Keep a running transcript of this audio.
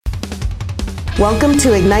Welcome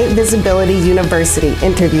to Ignite Visibility University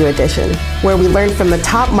Interview Edition, where we learn from the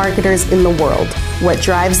top marketers in the world, what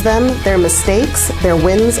drives them, their mistakes, their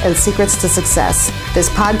wins, and secrets to success. This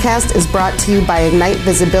podcast is brought to you by Ignite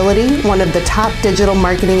Visibility, one of the top digital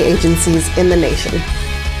marketing agencies in the nation.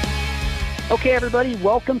 Okay, everybody,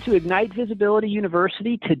 welcome to Ignite Visibility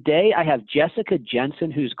University. Today, I have Jessica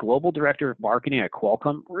Jensen, who's Global Director of Marketing at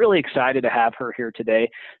Qualcomm. Really excited to have her here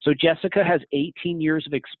today. So Jessica has 18 years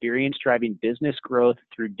of experience driving business growth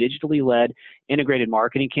through digitally led integrated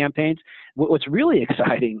marketing campaigns. What's really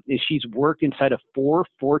exciting is she's worked inside of 4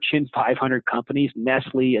 Fortune 500 companies,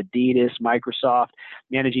 Nestle, Adidas, Microsoft,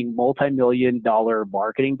 managing multi-million-dollar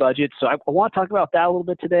marketing budgets. So I want to talk about that a little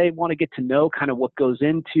bit today. I want to get to know kind of what goes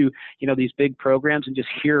into, these big programs and just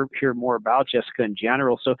hear more about Jessica in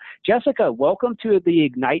general. So Jessica, welcome to the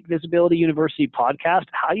Ignite Visibility University podcast.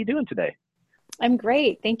 How are you doing today? I'm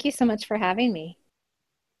great. Thank you so much for having me.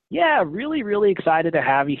 Yeah, really excited to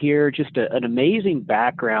have you here. Just an amazing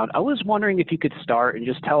background. I was wondering if you could start and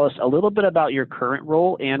just tell us a little bit about your current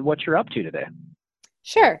role and what you're up to today.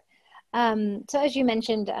 Sure. So as you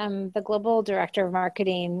mentioned, I'm the Global Director of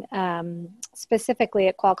Marketing, specifically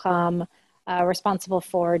at Qualcomm, responsible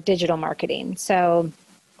for digital marketing. So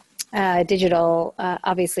digital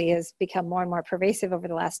obviously has become more and more pervasive over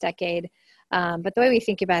the last decade. But the way we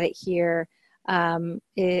think about it here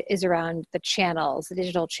is around the channels, the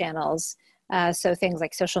digital channels. So things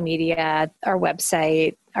like social media, our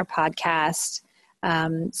website, our podcast,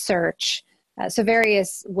 search. So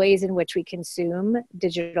various ways in which we consume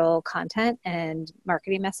digital content and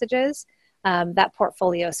marketing messages. That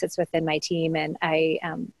portfolio sits within my team, and I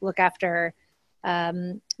look after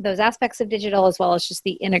those aspects of digital as well as just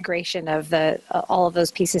the integration of all of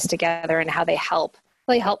those pieces together and how they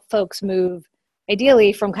really help folks move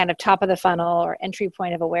ideally from kind of top of the funnel or entry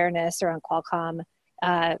point of awareness around Qualcomm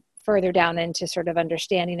further down into sort of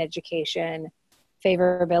understanding education,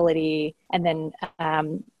 favorability, and then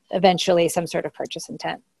eventually some sort of purchase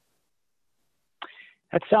intent.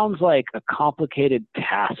 That sounds like a complicated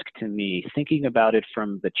task to me, thinking about it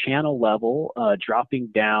from the channel level, dropping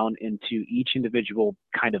down into each individual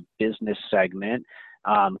kind of business segment,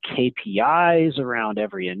 KPIs around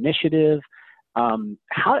every initiative.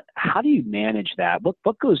 How do you manage that?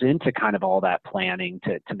 What goes into kind of all that planning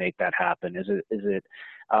to make that happen? Is it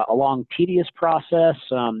a long, tedious process?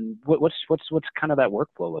 What's kind of that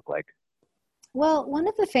workflow look like? Well, one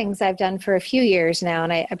of the things I've done for a few years now,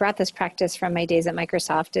 and I brought this practice from my days at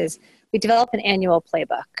Microsoft, is we develop an annual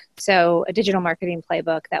playbook. So a digital marketing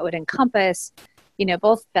playbook that would encompass,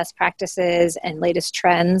 both best practices and latest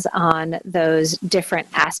trends on those different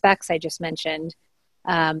aspects I just mentioned.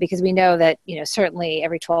 Because we know that, certainly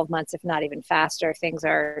every 12 months, if not even faster, things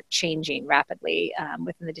are changing rapidly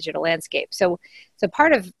within the digital landscape. So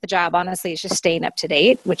part of the job, honestly, is just staying up to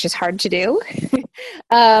date, which is hard to do,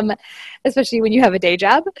 especially when you have a day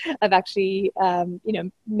job of actually,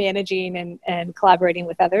 managing and collaborating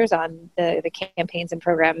with others on the campaigns and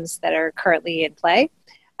programs that are currently in play.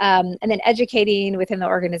 And then educating within the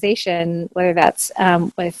organization, whether that's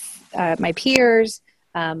with my peers,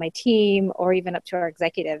 my team, or even up to our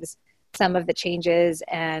executives, some of the changes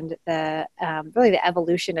and the really the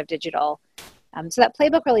evolution of digital. So that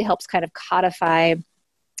playbook really helps kind of codify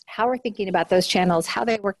how we're thinking about those channels, how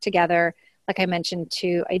they work together, like I mentioned,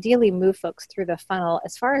 to ideally move folks through the funnel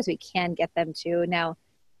as far as we can get them to. Now,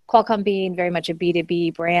 Qualcomm being very much a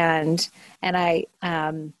B2B brand, and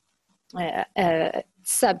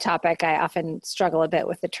subtopic, I often struggle a bit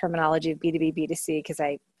with the terminology of B2B, B2C, because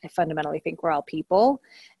I fundamentally think we're all people.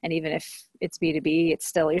 And even if it's B2B, it's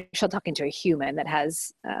still, you're still talking to a human that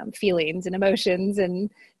has feelings and emotions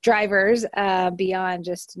and drivers beyond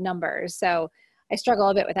just numbers. So I struggle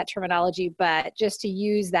a bit with that terminology, but just to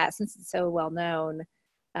use that, since it's so well known,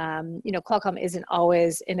 Qualcomm isn't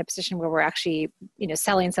always in a position where we're actually,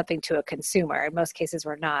 selling something to a consumer. In most cases,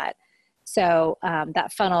 we're not. So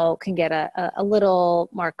that funnel can get a little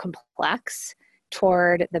more complex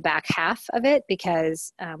toward the back half of it,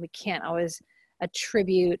 because we can't always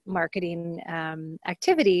attribute marketing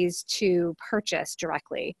activities to purchase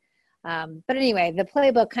directly. But anyway, the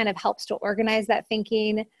playbook kind of helps to organize that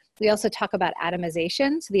thinking. We also talk about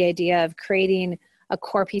atomization, so the idea of creating a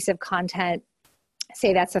core piece of content,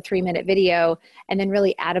 say that's a 3-minute video, and then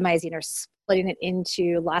really atomizing or splitting it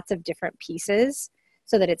into lots of different pieces,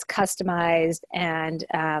 so that it's customized and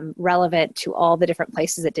relevant to all the different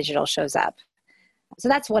places that digital shows up. So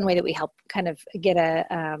that's one way that we help kind of get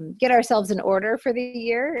ourselves in order for the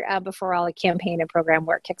year before all the campaign and program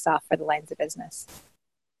work kicks off for the lines of business.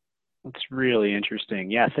 It's really interesting.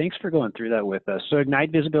 Yeah, thanks for going through that with us. So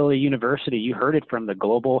Ignite Visibility University, you heard it from the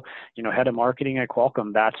global, head of marketing at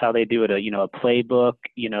Qualcomm. That's how they do it. A playbook.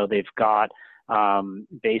 They've got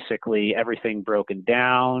basically everything broken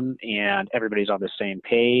down, and everybody's on the same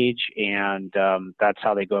page, and that's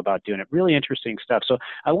how they go about doing it. Really interesting stuff. So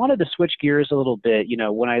I wanted to switch gears a little bit.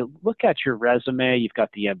 When I look at your resume, you've got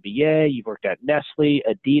the MBA, you've worked at Nestle,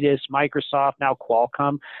 Adidas, Microsoft, now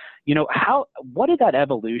Qualcomm. What did that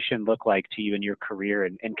evolution look like to you in your career,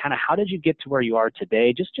 and kind of how did you get to where you are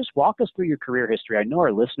today? Just walk us through your career history. I know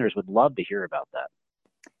our listeners would love to hear about that.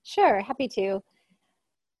 Sure, happy to.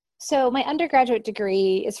 So my undergraduate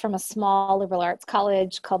degree is from a small liberal arts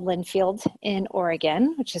college called Linfield in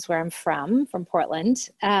Oregon, which is where I'm from Portland.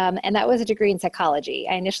 And that was a degree in psychology.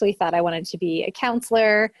 I initially thought I wanted to be a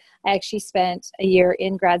counselor. I actually spent a year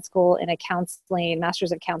in grad school in a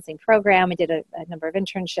master's of counseling program. I did a number of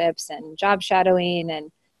internships and job shadowing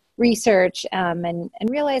and research, and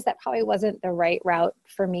realized that probably wasn't the right route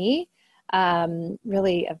for me.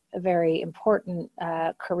 Really a very important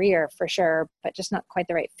career for sure, but just not quite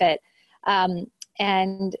the right fit.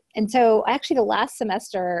 And so actually the last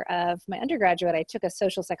semester of my undergraduate, I took a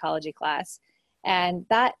social psychology class, and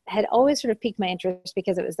that had always sort of piqued my interest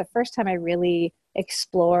because it was the first time I really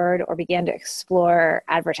explored or began to explore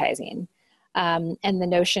advertising, and the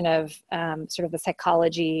notion of sort of the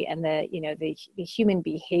psychology and the human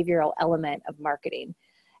behavioral element of marketing.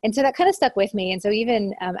 And so that kind of stuck with me. And so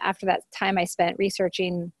even after that time I spent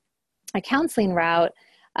researching a counseling route,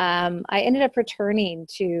 I ended up returning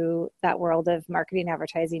to that world of marketing,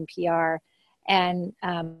 advertising, PR, and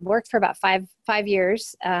worked for about five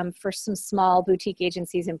years for some small boutique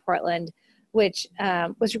agencies in Portland, which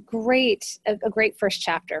was a great first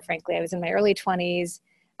chapter, frankly. I was in my early 20s.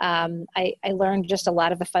 I learned just a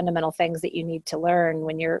lot of the fundamental things that you need to learn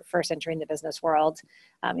when you're first entering the business world.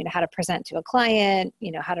 How to present to a client,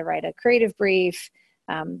 how to write a creative brief,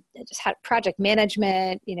 just had project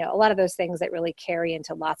management, a lot of those things that really carry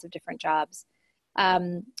into lots of different jobs.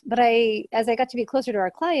 But as I got to be closer to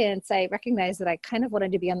our clients, I recognized that I kind of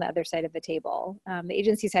wanted to be on the other side of the table. The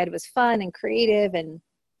agency side was fun and creative and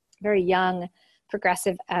very young,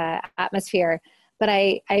 progressive atmosphere. But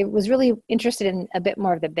I was really interested in a bit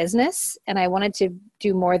more of the business, and I wanted to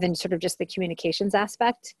do more than sort of just the communications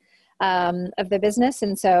aspect of the business.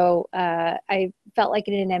 And so I felt like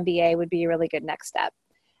an MBA would be a really good next step.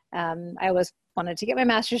 I always wanted to get my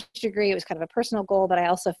master's degree. It was kind of a personal goal, but I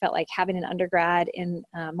also felt like having an undergrad in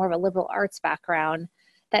more of a liberal arts background,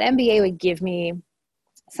 that MBA would give me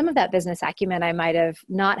some of that business acumen I might have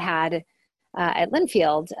not had at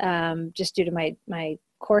Linfield, just due to my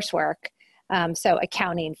coursework. So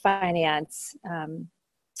accounting, finance,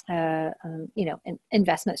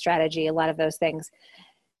 investment strategy, a lot of those things.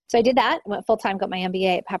 So I did that, went full-time, got my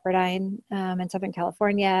MBA at Pepperdine in Southern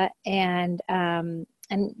California. And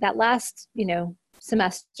that last,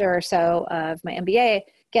 semester or so of my MBA,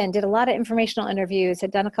 again, did a lot of informational interviews,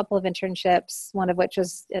 had done a couple of internships, one of which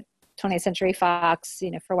was at 20th Century Fox,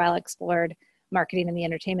 for a while explored marketing in the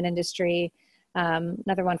entertainment industry.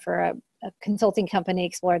 Another one for a consulting company,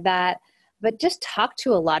 explored that. But just talked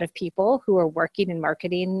to a lot of people who are working in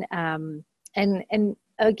marketing. And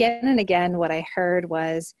again and again, what I heard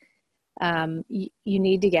was you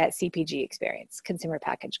need to get CPG experience, consumer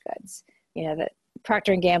packaged goods. That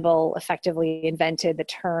Procter & Gamble effectively invented the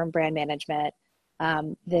term brand management.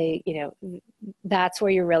 That's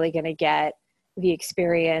where you're really going to get the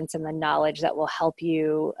experience and the knowledge that will help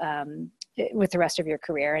you with the rest of your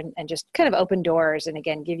career, and just kind of open doors, and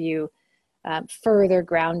again, give you further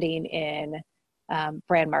grounding in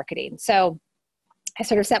brand marketing. So I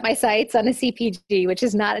sort of set my sights on a CPG, which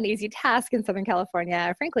is not an easy task in Southern California,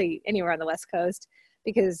 or frankly, anywhere on the West Coast,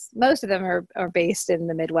 because most of them are based in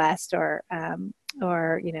the Midwest or in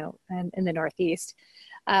the Northeast.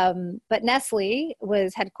 But Nestle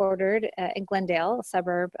was headquartered in Glendale, a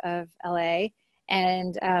suburb of LA.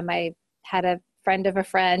 And I had a friend of a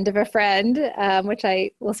friend of a friend, which I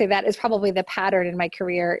will say that is probably the pattern in my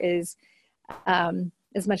career, is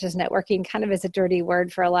as much as networking kind of is a dirty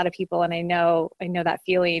word for a lot of people. And I know that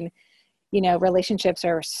feeling. Relationships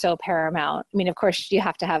are so paramount. I mean, of course you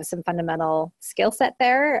have to have some fundamental skill set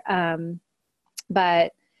there.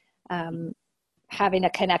 But having a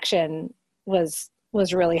connection was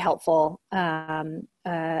really helpful in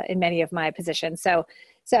many of my positions. So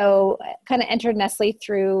kind of entered Nestle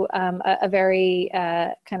through a very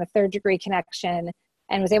kind of third degree connection,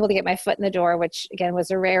 and was able to get my foot in the door, which again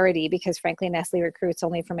was a rarity because frankly, Nestle recruits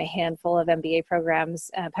only from a handful of MBA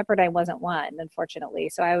programs. Pepperdine wasn't one, unfortunately.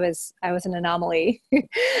 So I was an anomaly.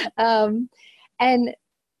 And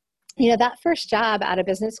that first job out of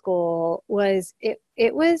business school was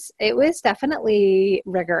definitely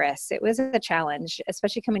rigorous. It was a challenge,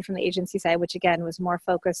 especially coming from the agency side, which again was more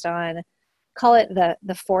focused on, call it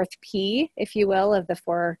the fourth P, if you will, of the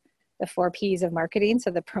four P's of marketing.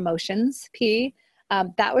 So the promotions P,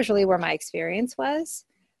 that was really where my experience was.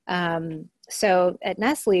 So at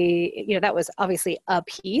Nestle, that was obviously a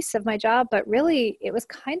piece of my job, but really it was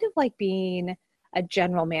kind of like being a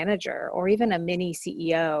general manager or even a mini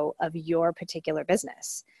CEO of your particular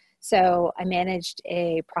business. So I managed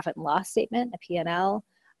a profit and loss statement, a P&L.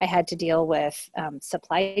 I had to deal with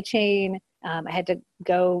supply chain. I had to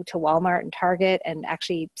go to Walmart and Target and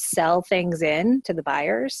actually sell things in to the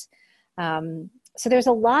buyers. So there's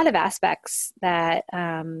a lot of aspects that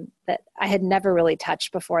that I had never really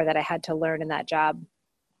touched before that I had to learn in that job.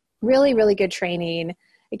 Really, really good training.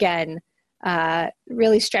 Again,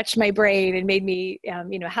 really stretched my brain and made me,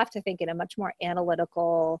 have to think in a much more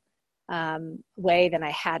analytical way than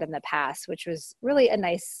I had in the past, which was really a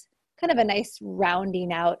nice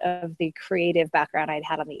rounding out of the creative background I'd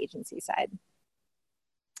had on the agency side.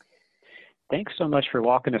 Thanks so much for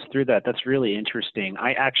walking us through that. That's really interesting.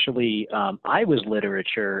 I actually, I was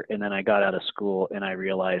literature, and then I got out of school and I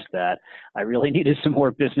realized that I really needed some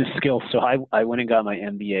more business skills. So I went and got my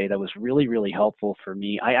MBA. That was really, really helpful for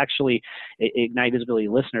me. I actually, Ignite Visibility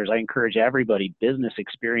listeners, I encourage everybody, business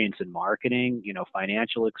experience in marketing,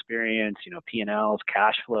 financial experience, P&Ls,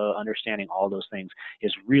 cash flow, understanding all those things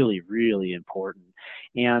is really, really important.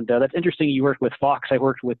 And that's interesting. You worked with Fox. I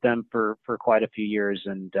worked with them for quite a few years,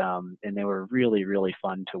 and they were really, really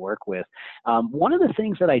fun to work with. One of the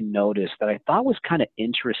things that I noticed that I thought was kind of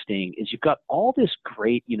interesting is you've got all this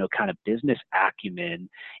great, kind of business acumen,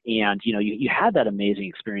 and you had that amazing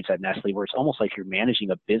experience at Nestle where it's almost like you're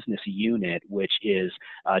managing a business unit, which is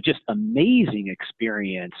just amazing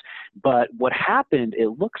experience. But what happened,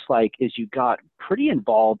 it looks like, is you got pretty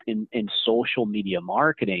involved in social media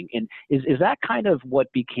marketing, and is that kind of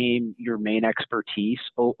what became your main expertise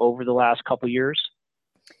over the last couple of years?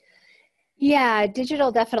 Yeah,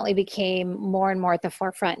 digital definitely became more and more at the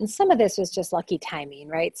forefront. And some of this was just lucky timing,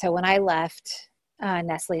 right? So when I left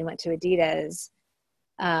Nestle and went to Adidas,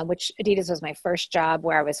 which Adidas was my first job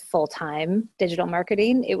where I was full-time digital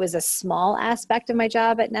marketing. It was a small aspect of my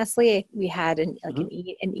job at Nestle. We had an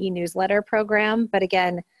e-newsletter program, but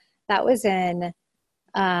again, that was in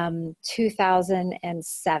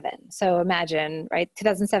 2007. So imagine, right?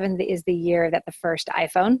 2007 is the year that the first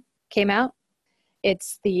iPhone came out.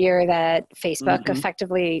 It's the year that Facebook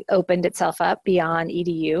effectively opened itself up beyond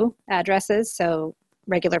EDU addresses. So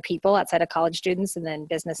regular people outside of college students and then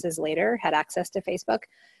businesses later had access to Facebook.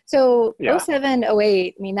 So 07,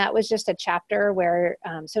 08, that was just a chapter where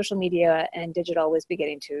social media and digital was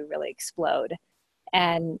beginning to really explode.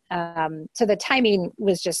 And so the timing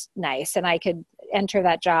was just nice. And I could enter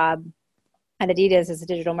that job at Adidas as a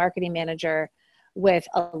digital marketing manager with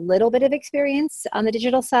a little bit of experience on the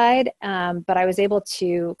digital side, but I was able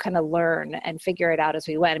to kind of learn and figure it out as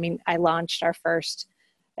we went. I launched our first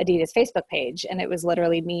Adidas Facebook page, and it was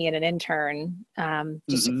literally me and an intern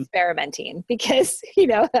just experimenting because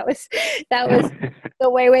that was the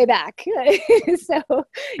way back. So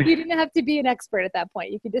you didn't have to be an expert at that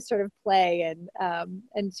point. You could just sort of play and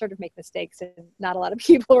sort of make mistakes, and not a lot of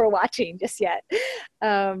people were watching just yet.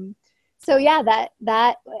 So yeah,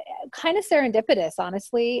 that kind of serendipitous,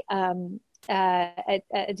 honestly. At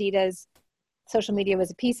Adidas, social media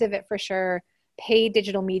was a piece of it for sure. Paid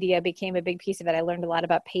digital media became a big piece of it. I learned a lot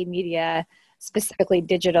about paid media, specifically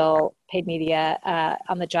digital paid media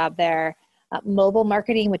on the job there. Mobile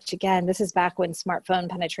marketing, which again, this is back when smartphone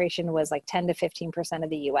penetration was like 10 to 15%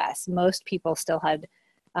 of the US. Most people still had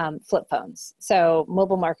flip phones. So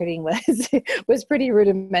mobile marketing was pretty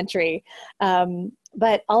rudimentary.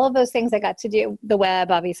 But all of those things I got to do, the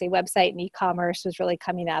web, obviously website and e-commerce was really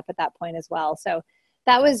coming up at that point as well. So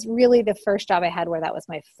that was really the first job I had where that was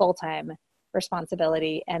my full-time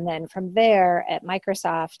responsibility. And then from there at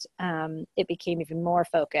Microsoft, it became even more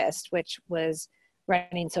focused, which was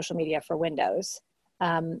running social media for Windows.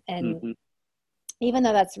 Even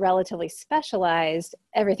though that's relatively specialized,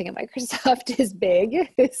 everything at Microsoft is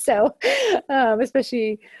big. So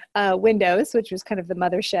especially Windows, which was kind of the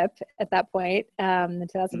mothership at that point in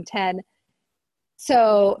 2010.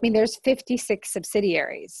 So, there's 56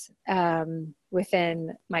 subsidiaries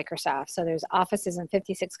within Microsoft. So there's offices in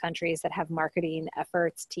 56 countries that have marketing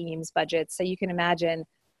efforts, teams, budgets. So you can imagine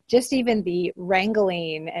just even the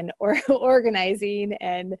wrangling and organizing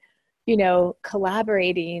and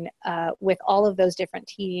collaborating with all of those different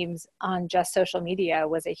teams on just social media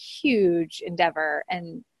was a huge endeavor.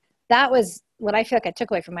 And that was what I feel like I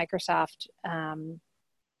took away from Microsoft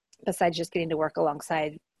besides just getting to work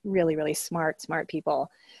alongside really, really smart people,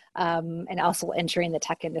 and also entering the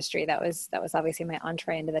tech industry. That was obviously my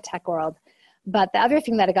entree into the tech world. But the other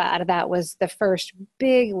thing that I got out of that was the first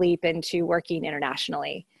big leap into working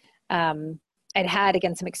internationally. I'd had,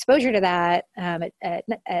 again, some exposure to that at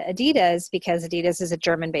Adidas, because Adidas is a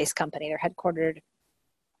German-based company. They're headquartered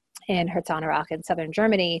in Herzogenaurach in southern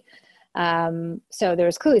Germany. So there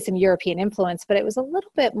was clearly some European influence, but it was a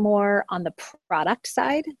little bit more on the product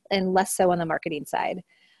side and less so on the marketing side.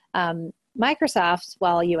 Microsoft,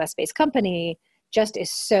 while a US-based company, just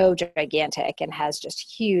is so gigantic and has just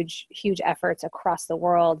huge efforts across the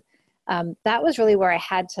world. That was really where I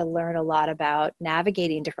had to learn a lot about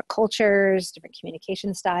navigating different cultures, different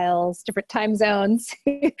communication styles, different time zones,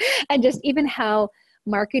 and just even how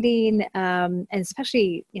marketing, and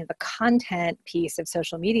especially, the content piece of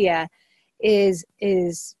social media is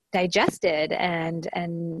digested and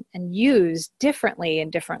used differently in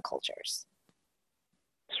different cultures.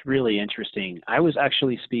 It's really interesting. I was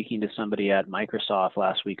actually speaking to somebody at Microsoft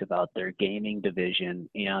last week about their gaming division,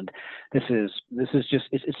 and this is just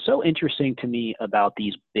it's so interesting to me about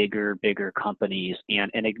these bigger companies and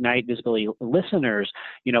Ignite Visibility listeners.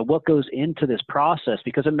 What goes into this process?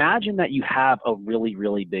 Because imagine that you have a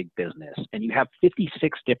really big business and you have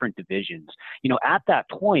 56 different divisions. At that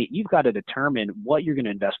point, you've got to determine what you're going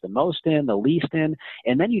to invest the most in, the least in,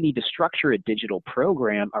 and then you need to structure a digital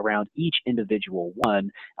program around each individual one.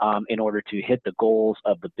 In order to hit the goals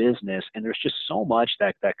of the business. And there's just so much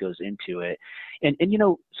that goes into it. And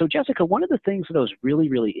so Jessica, one of the things that I was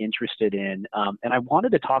really interested in, and I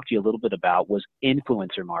wanted to talk to you a little bit about, was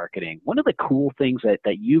influencer marketing. One of the cool things that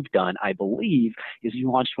you've done, I believe, is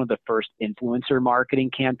you launched one of the first influencer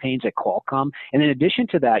marketing campaigns at Qualcomm. And in addition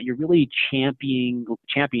to that, you're really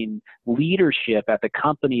championing leadership at the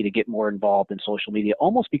company to get more involved in social media,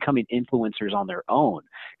 almost becoming influencers on their own.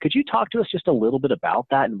 Could you talk to us just a little bit about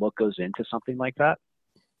that and what goes into something like that?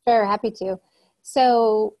 Sure, happy to.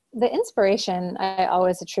 So the inspiration I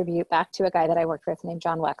always attribute back to a guy that I worked with named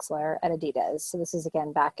John Wexler at Adidas. So this is,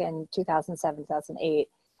 again, back in 2007, 2008.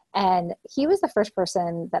 And he was the first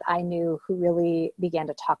person that I knew who really began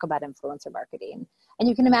to talk about influencer marketing. And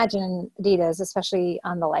you can imagine Adidas, especially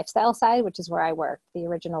on the lifestyle side, which is where I work, the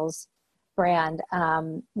Originals brand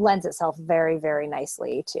lends itself very, very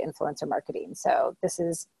nicely to influencer marketing. So this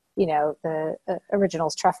is, the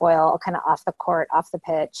Originals trefoil, kind of off the court, off the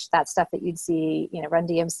pitch, that stuff that you'd see, Run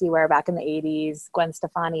DMC wear back in the 80s, Gwen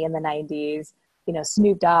Stefani in the 90s,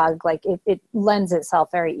 Snoop Dogg, like it lends itself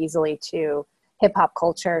very easily to hip hop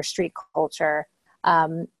culture, street culture.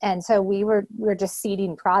 And so we were just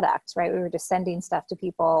seeding products, right? We were just sending stuff to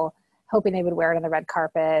people, hoping they would wear it on the red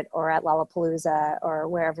carpet or at Lollapalooza or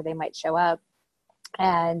wherever they might show up,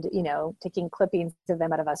 and, taking clippings of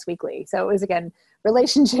them out of Us Weekly. So it was, again,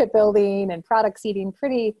 relationship building and product seeding,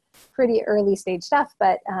 pretty early stage stuff.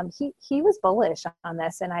 But he was bullish on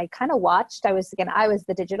this. And I kind of watched. I was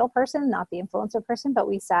the digital person, not the influencer person, but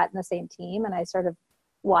we sat in the same team, and I sort of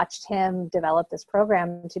watched him develop this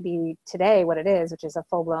program to be today what it is, which is a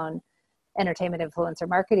full-blown entertainment influencer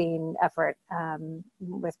marketing effort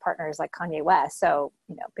with partners like Kanye West. So,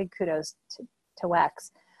 big kudos to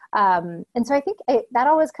Wex. And so I think that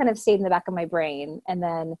always kind of stayed in the back of my brain. And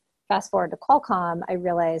then fast forward to Qualcomm, I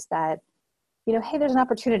realized that, hey, there's an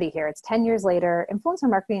opportunity here. It's 10 years later. Influencer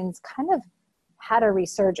marketing's kind of had a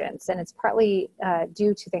resurgence, and it's partly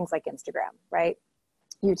due to things like Instagram, right?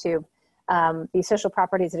 YouTube, these social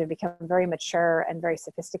properties that have become very mature and very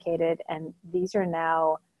sophisticated. And these are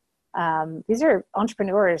now, these are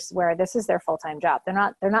entrepreneurs where this is their full-time job.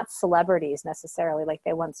 They're not celebrities necessarily like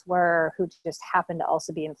they once were, who just happen to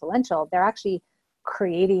also be influential. They're actually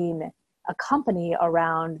creating a company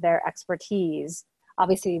around their expertise.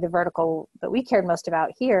 Obviously, the vertical that we cared most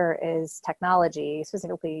about here is technology,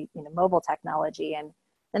 specifically, mobile technology. And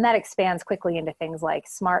then that expands quickly into things like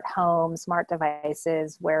smart homes, smart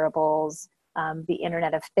devices, wearables, the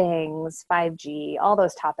Internet of Things, 5G, all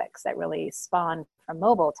those topics that really spawn from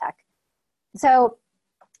mobile tech. So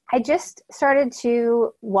I just started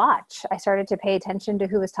to watch. I started to pay attention to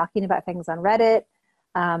who was talking about things on Reddit,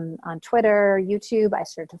 on Twitter, YouTube. I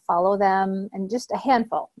started to follow them, and just a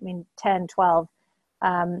handful, 10, 12,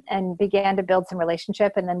 and began to build some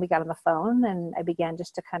relationship. And then we got on the phone, and I began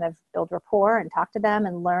just to kind of build rapport and talk to them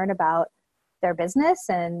and learn about their business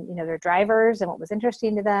and, their drivers and what was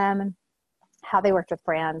interesting to them and how they worked with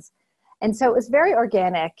brands. And so it was very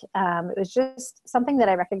organic. It was just something that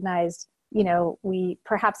I recognized, we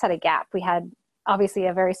perhaps had a gap. We had obviously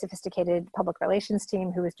a very sophisticated public relations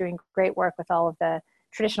team who was doing great work with all of the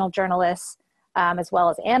traditional journalists, as well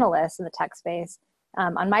as analysts in the tech space.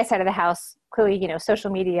 On my side of the house, clearly,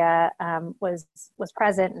 social media was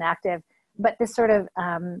present and active, but this sort of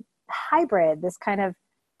hybrid, this kind of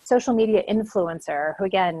social media influencer who,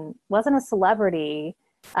 again, wasn't a celebrity,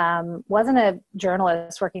 wasn't a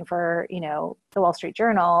journalist working for, the Wall Street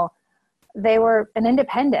Journal. They were an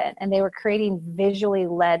independent, and they were creating visually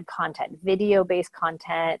led content, video-based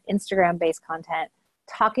content, Instagram-based content,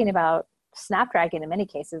 talking about Snapdragon in many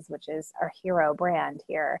cases, which is our hero brand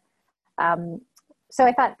here. So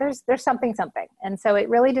I thought there's something. And so it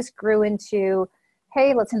really just grew into,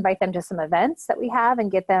 hey, let's invite them to some events that we have and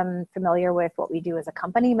get them familiar with what we do as a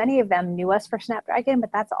company. Many of them knew us for Snapdragon,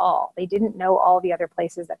 but that's all. They didn't know all the other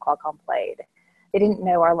places that Qualcomm played. They didn't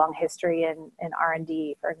know our long history in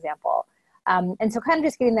R&D, for example. And so kind of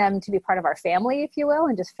just getting them to be part of our family, if you will,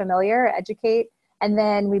 and just familiar, educate. And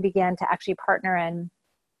then we began to actually partner and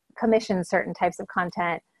commission certain types of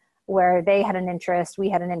content where they had an interest, we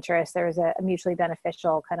had an interest. There was a mutually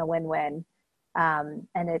beneficial kind of win-win. And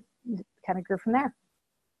it kind of grew from there.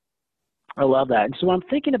 I love that. And so when I'm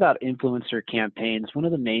thinking about influencer campaigns, one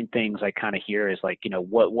of the main things I kind of hear is like,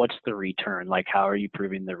 what's the return? Like, how are you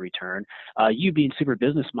proving the return? You being super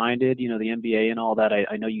business minded, the MBA and all that,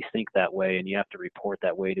 I know you think that way and you have to report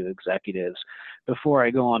that way to executives. Before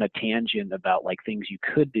I go on a tangent about like things you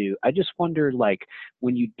could do, I just wonder, like,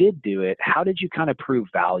 when you did do it, how did you kind of prove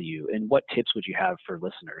value, and what tips would you have for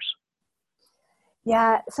listeners?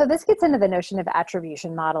 Yeah, so this gets into the notion of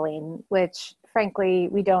attribution modeling, which frankly,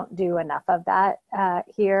 we don't do enough of that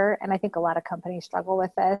here. And I think a lot of companies struggle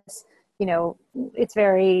with this. It's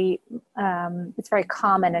very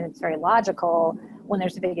common and it's very logical when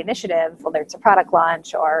there's a big initiative, whether it's a product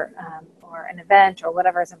launch or an event or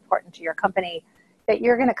whatever is important to your company, that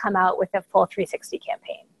you're going to come out with a full 360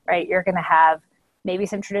 campaign, right? You're going to have maybe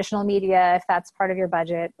some traditional media, if that's part of your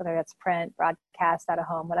budget, whether that's print, broadcast, out of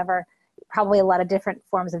home, whatever. Probably a lot of different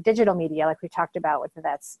forms of digital media, like we talked about, whether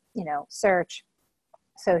that's, search,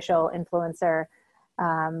 social, influencer,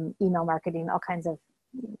 email marketing, all kinds of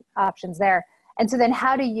options there. And so then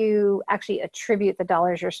how do you actually attribute the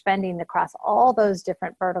dollars you're spending across all those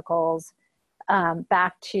different verticals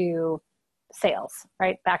back to sales,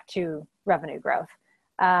 right? Back to revenue growth.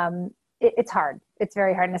 It's hard. It's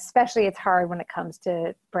very hard. And especially it's hard when it comes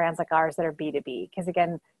to brands like ours that are B2B, because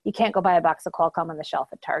again, you can't go buy a box of Qualcomm on the shelf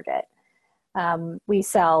at Target. We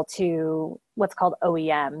sell to what's called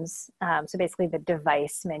OEMs. So basically the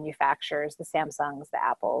device manufacturers, the Samsungs, the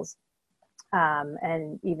Apples.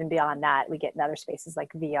 And even beyond that, we get in other spaces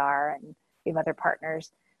like VR, and we have other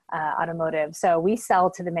partners, automotive. So we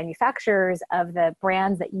sell to the manufacturers of the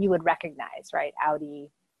brands that you would recognize, right? Audi,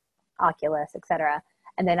 Oculus, et cetera.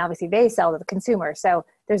 And then obviously they sell to the consumer. So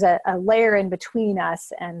there's a layer in between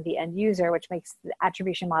us and the end user, which makes the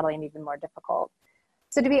attribution modeling even more difficult.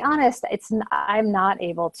 So to be honest, I'm not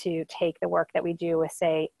able to take the work that we do with,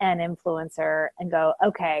 say, an influencer and go,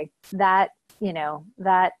 okay, that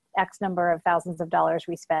X number of thousands of dollars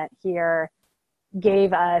we spent here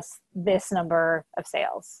gave us this number of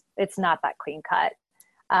sales. It's not that clean cut.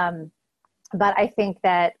 But I think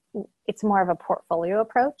that it's more of a portfolio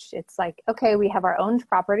approach. It's like, okay, we have our own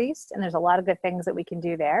properties and there's a lot of good things that we can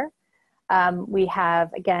do there. We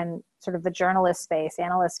have, again, sort of the journalist space,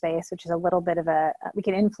 analyst space, which is a little bit of we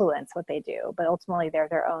can influence what they do, but ultimately they're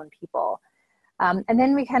their own people. And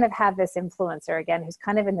then we kind of have this influencer, again, who's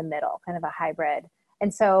kind of in the middle, kind of a hybrid.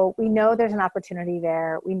 And so we know there's an opportunity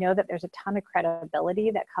there. We know that there's a ton of credibility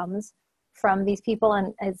that comes from these people,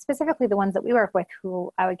 and specifically the ones that we work with,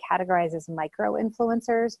 who I would categorize as micro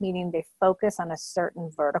influencers, meaning they focus on a certain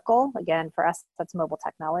vertical. Again, for us, that's mobile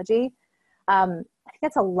technology. I think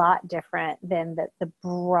that's a lot different than the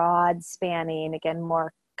broad spanning, again,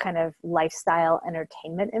 more kind of lifestyle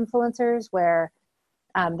entertainment influencers, where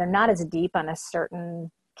they're not as deep on a certain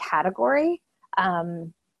category.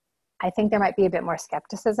 I think there might be a bit more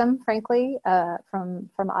skepticism, frankly, from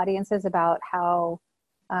audiences about how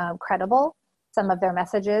credible some of their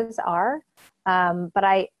messages are. But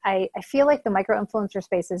I feel like the micro-influencer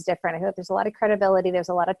space is different. I feel like there's a lot of credibility. There's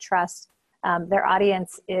a lot of trust. Their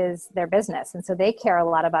audience is their business. And so they care a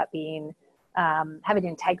lot about having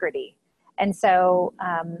integrity. And so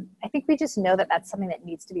I think we just know that that's something that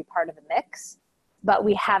needs to be part of the mix, but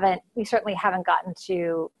we certainly haven't gotten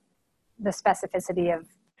to the specificity of,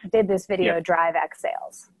 did this video drive X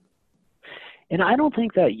sales? And I don't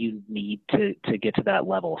think that you need to get to that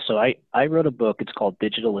level. So I wrote a book. It's called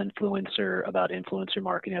Digital Influencer, about influencer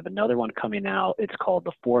marketing. I have another one coming out. It's called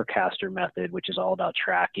The Forecaster Method, which is all about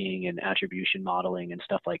tracking and attribution modeling and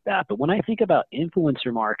stuff like that. But when I think about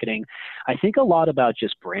influencer marketing, I think a lot about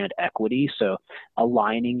just brand equity. So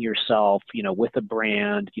aligning yourself, with a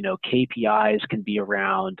brand, KPIs can be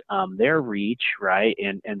around their reach, right?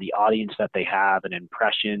 And the audience that they have and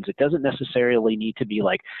impressions. It doesn't necessarily need to be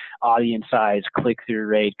like audience size, click-through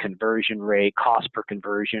rate, conversion rate, cost per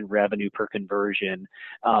conversion, revenue per conversion.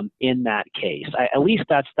 In that case, at least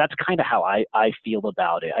that's kind of how I feel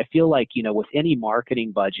about it. I feel like, with any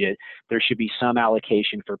marketing budget, there should be some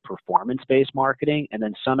allocation for performance-based marketing and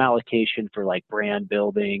then some allocation for like brand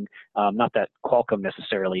building. Not that Qualcomm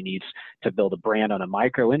necessarily needs to build a brand on a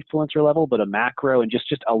micro influencer level, but a macro, and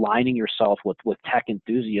just aligning yourself with tech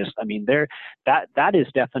enthusiasts. I mean, that is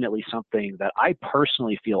definitely something that I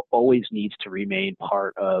personally feel always needs to remain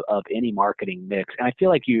part of any marketing mix. And I feel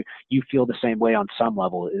like you feel the same way on some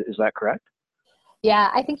level. Is that correct?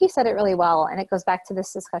 Yeah, I think you said it really well. And it goes back to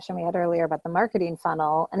this discussion we had earlier about the marketing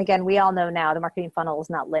funnel. And again, we all know now the marketing funnel is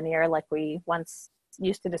not linear like we once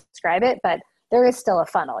used to describe it, but there is still a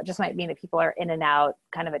funnel. It just might mean that people are in and out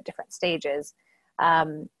kind of at different stages.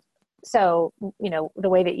 So, the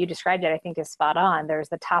way that you described it, I think is spot on. There's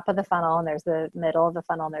the top of the funnel and there's the middle of the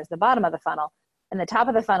funnel and there's the bottom of the funnel. And the top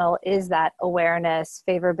of the funnel is that awareness,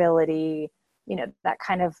 favorability, that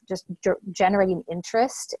kind of just generating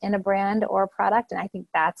interest in a brand or a product. And I think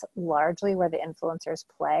that's largely where the influencers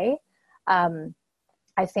play.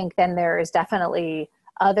 I think then there is definitely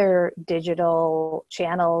other digital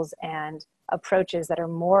channels and approaches that are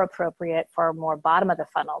more appropriate for more bottom of the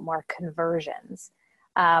funnel, more conversions.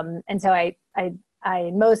 And so I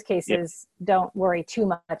in most cases don't worry too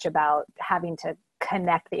much about having to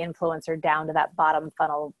connect the influencer down to that bottom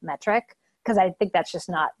funnel metric, because I think that's just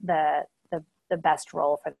not the best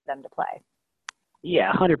role for them to play.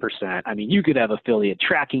 Yeah, 100%. I mean, you could have affiliate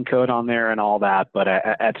tracking code on there and all that, but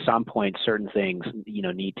at some point, certain things,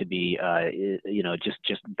 need to be,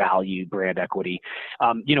 just value brand equity.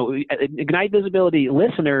 Ignite Visibility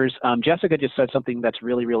listeners, Jessica just said something that's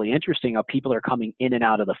really, really interesting. How people are coming in and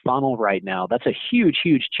out of the funnel right now. That's a huge,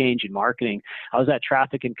 huge change in marketing. I was at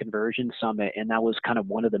Traffic and Conversion Summit, and that was kind of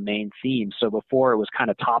one of the main themes. So before it was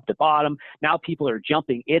kind of top to bottom. Now people are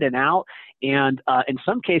jumping in and out, and in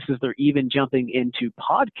some cases, they're even jumping into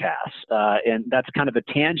podcasts. And that's kind of a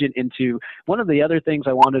tangent into one of the other things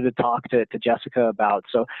I wanted to talk to Jessica about.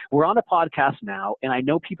 So we're on a podcast now, and I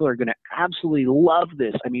know people are going to absolutely love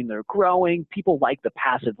this. I mean, they're growing. People like the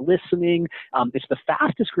passive listening. It's the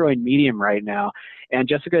fastest growing medium right now. And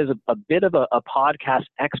Jessica is a bit of a podcast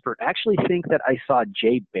expert. I actually think that I saw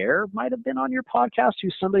Jay Baer might have been on your podcast,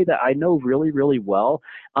 who's somebody that I know really, really well.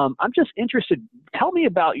 I'm just interested. Tell me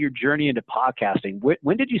about your journey into podcasting.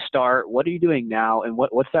 When did you start? What are you doing now? And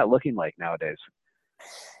what's that looking like nowadays?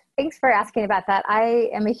 Thanks for asking about that. I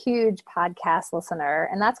am a huge podcast listener,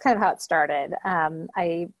 and that's kind of how it started.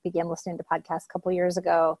 I began listening to podcasts a couple years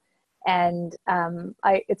ago, and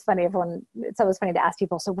it's funny. It's always funny to ask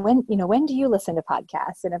people. So when do you listen to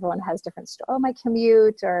podcasts? And everyone has different stories. Oh, my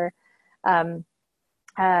commute, or for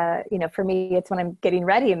me, it's when I'm getting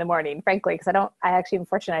ready in the morning, frankly, because I'm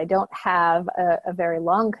fortunate. I don't have a very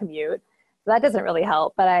long commute. So that doesn't really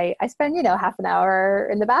help, but I spend, half an hour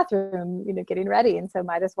in the bathroom, getting ready. And so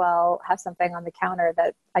might as well have something on the counter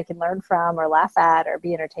that I can learn from or laugh at or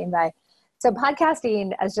be entertained by. So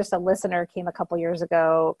podcasting as just a listener came a couple years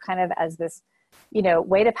ago, kind of as this,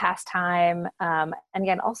 way to pass time. And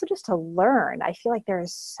again, also just to learn. I feel like there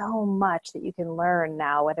is so much that you can learn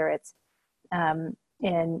now, whether it's in,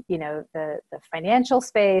 the financial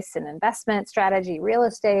space and investment strategy, real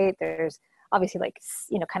estate. There's obviously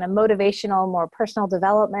kind of motivational, more personal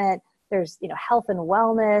development. There's, health and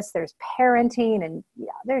wellness, there's parenting, and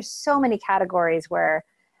there's so many categories where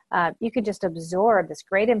you could just absorb this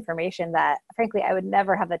great information that frankly, I would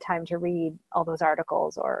never have the time to read all those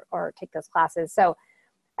articles or take those classes. So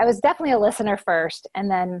I was definitely a listener first.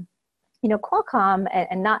 And then, Qualcomm,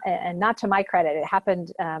 and not to my credit, it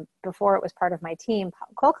happened before it was part of my team.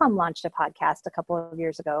 Qualcomm launched a podcast a couple of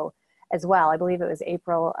years ago as well. I believe it was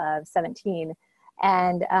April of 17.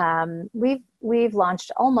 And we've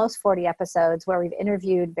launched almost 40 episodes where we've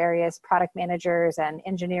interviewed various product managers and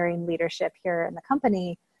engineering leadership here in the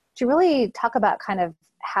company to really talk about kind of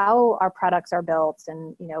how our products are built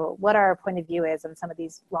and, what our point of view is on some of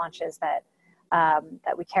these launches that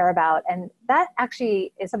we care about. And that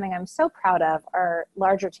actually is something I'm so proud of our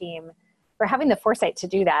larger team for having the foresight to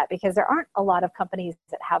do that, because there aren't a lot of companies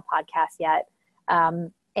that have podcasts yet.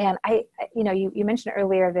 And you mentioned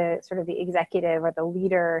earlier the sort of the executive or the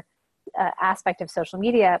leader aspect of social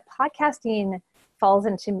media. Podcasting falls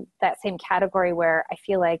into that same category where I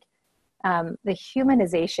feel like the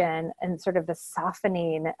humanization and sort of the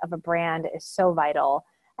softening of a brand is so vital.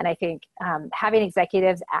 And I think having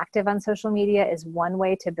executives active on social media is one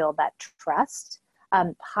way to build that trust.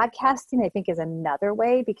 Podcasting, I think, is another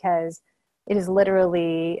way, because it is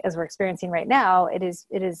literally, as we're experiencing right now, it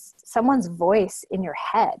is someone's voice in your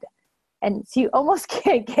head. And so you almost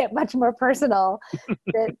can't get much more personal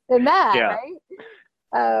than that, Yeah. right?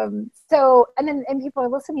 And people are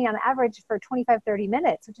listening on average for 25, 30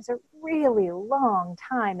 minutes, which is a really long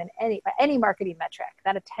time in any marketing metric.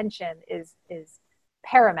 That attention is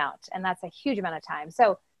paramount, and that's a huge amount of time.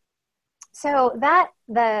 So that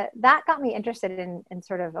got me interested in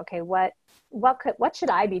sort of, okay, what should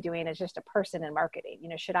I be doing as just a person in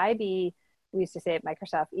marketing? Should I be, we used to say at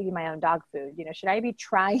Microsoft, eating my own dog food? Should I be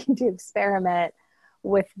trying to experiment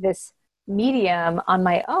with this medium on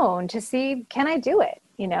my own to see, can I do it?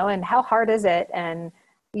 And how hard is it? And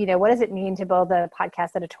what does it mean to build a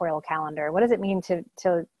podcast editorial calendar? What does it mean to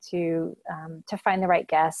find the right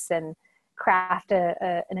guests and craft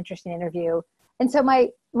an interesting interview? And so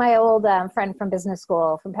my old friend from business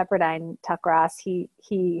school, from Pepperdine, Tuck Ross, he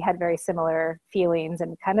had very similar feelings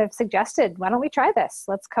and kind of suggested, why don't we try this?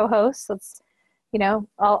 Let's co-host. Let's,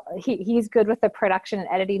 he's good with the production and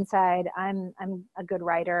editing side. I'm a good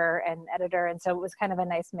writer and editor. And so it was kind of a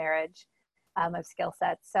nice marriage of skill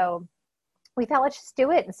sets. So we thought, let's just do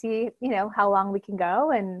it and see, how long we can go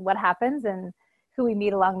and what happens and who we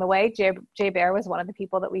meet along the way. Jay Baer was one of the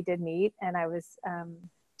people that we did meet. And I was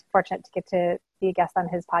fortunate to get to be a guest on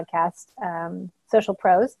his podcast, Social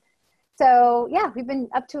Pros. So yeah, we've been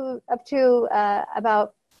up to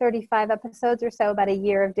about 35 episodes or so, about a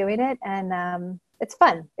year of doing it. And it's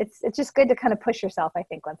fun. It's just good to kind of push yourself, I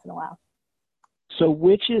think, once in a while. So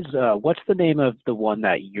what's the name of the one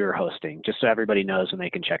that you're hosting, just so everybody knows and they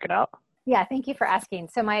can check it out? Yeah, thank you for asking.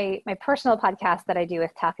 So my personal podcast that I do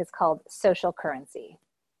with Tuck is called Social Currency.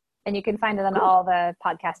 And you can find it on all the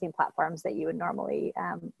podcasting platforms that you would normally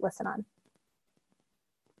listen on.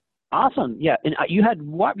 Awesome. Yeah. And you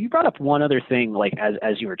brought up one other thing, like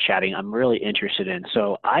as you were chatting, I'm really interested in.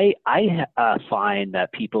 So I find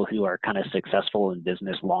that people who are kind of successful in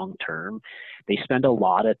business long-term, they spend a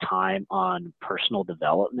lot of time on personal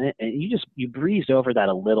development, and you breezed over that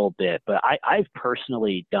a little bit, but I've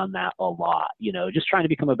personally done that a lot, just trying to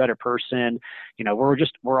become a better person.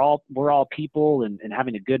 We're all people and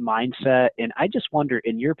having a good mindset. And I just wonder,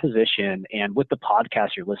 in your position and with the podcast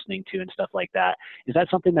you're listening to and stuff like that, is that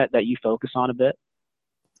something that you focus on a bit?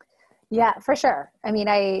 Yeah, for sure. I mean,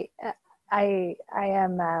 I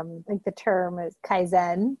am, I think the term is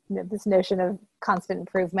Kaizen, this notion of constant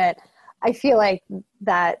improvement. I feel like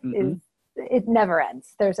that it never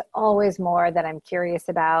ends. There's always more that I'm curious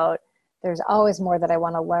about. There's always more that I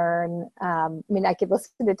want to learn. I mean, I could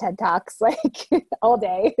listen to TED Talks like all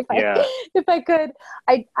day if I could.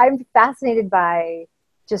 I'm fascinated by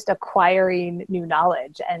just acquiring new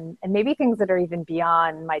knowledge and maybe things that are even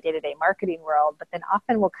beyond my day-to-day marketing world, but then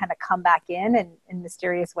often will kind of come back in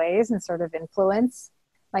mysterious ways and sort of influence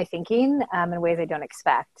my thinking in ways I don't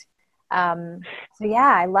expect. So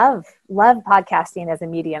yeah, I love podcasting as a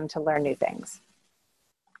medium to learn new things.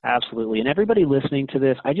 Absolutely. And everybody listening to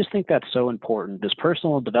this, I just think that's so important. This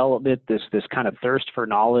personal development, this kind of thirst for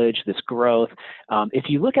knowledge, this growth. If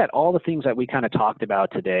you look at all the things that we kind of talked about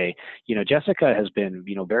today, Jessica has been,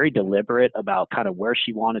 very deliberate about kind of where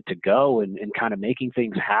she wanted to go and kind of making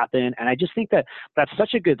things happen. And I just think that that's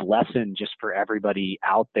such a good lesson just for everybody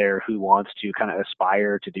out there who wants to kind of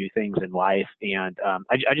aspire to do things in life. And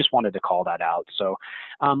I just wanted to call that out. So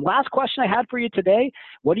last question I had for you today,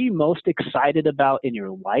 what are you most excited about in your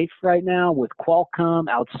life right now with Qualcomm,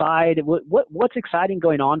 outside? What's exciting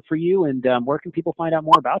going on for you, and where can people find out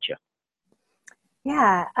more about you?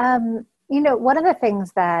 Yeah. One of the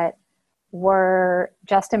things that we're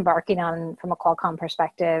just embarking on from a Qualcomm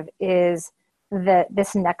perspective is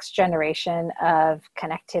this next generation of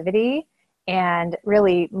connectivity and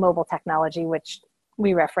really mobile technology, which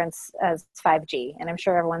we reference as 5G. And I'm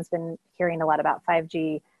sure everyone's been hearing a lot about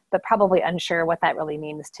 5G, but probably unsure what that really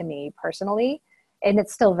means to me personally. And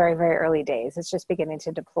it's still very, very early days. It's just beginning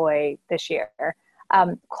to deploy this year.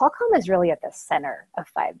 Qualcomm is really at the center of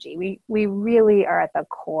 5G. We really are at the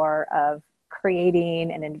core of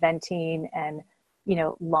creating and inventing and,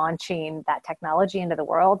 launching that technology into the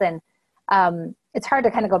world. And it's hard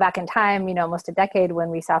to kind of go back in time, almost a decade when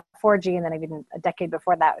we saw 4G, and then even a decade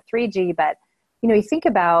before that with 3G. But, you think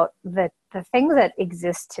about the things that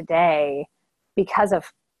exist today because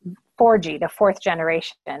of 4G, the fourth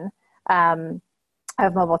generation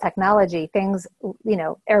of mobile technology. Things,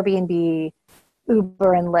 Airbnb,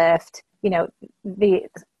 Uber and Lyft, the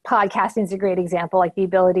podcasting is a great example, like the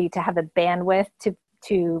ability to have the bandwidth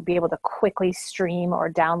to be able to quickly stream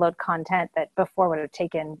or download content that before would have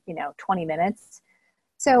taken, 20 minutes.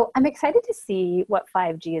 So I'm excited to see what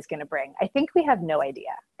 5G is going to bring. I think we have no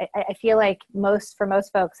idea. I feel like for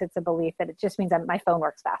most folks, it's a belief that it just means that my phone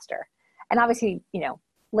works faster. And obviously,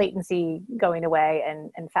 latency going away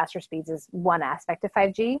and faster speeds is one aspect of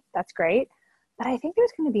 5G. That's great. But I think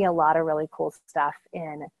there's going to be a lot of really cool stuff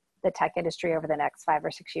in the tech industry over the next 5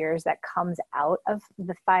 or 6 years that comes out of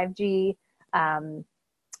the 5G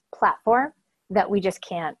platform that we just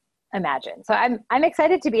can't imagine. So I'm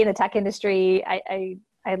excited to be in the tech industry.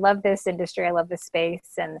 I love this industry. I love this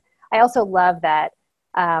space. And I also love that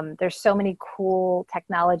there's so many cool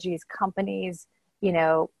technologies, companies,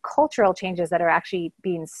 cultural changes that are actually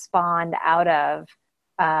being spawned out of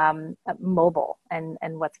mobile and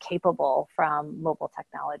what's capable from mobile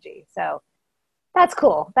technology. So that's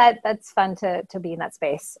cool. That's fun to be in that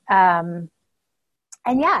space. And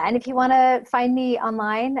if you want to find me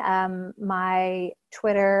online, my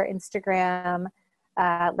Twitter, Instagram,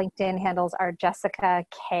 LinkedIn handles are Jessica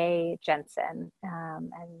K. Jensen,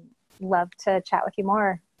 and love to chat with you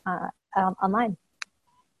more online.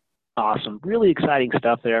 Awesome. Really exciting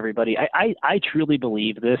stuff there, everybody. I truly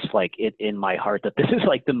believe this, in my heart, that this is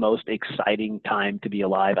like the most exciting time to be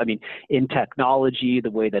alive. I mean, in technology, the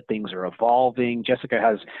way that things are evolving, Jessica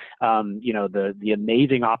has, the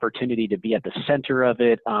amazing opportunity to be at the center of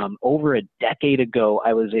it. Over a decade ago,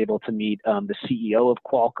 I was able to meet the CEO of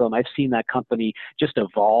Qualcomm. I've seen that company just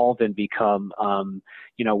evolve and become,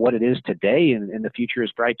 what it is today, and the future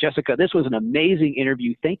is bright. Jessica, this was an amazing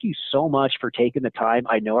interview. Thank you so much for taking the time.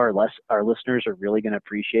 I know our listeners are really going to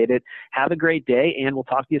appreciate it. Have a great day, and we'll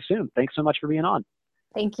talk to you soon. Thanks so much for being on.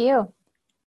 Thank you.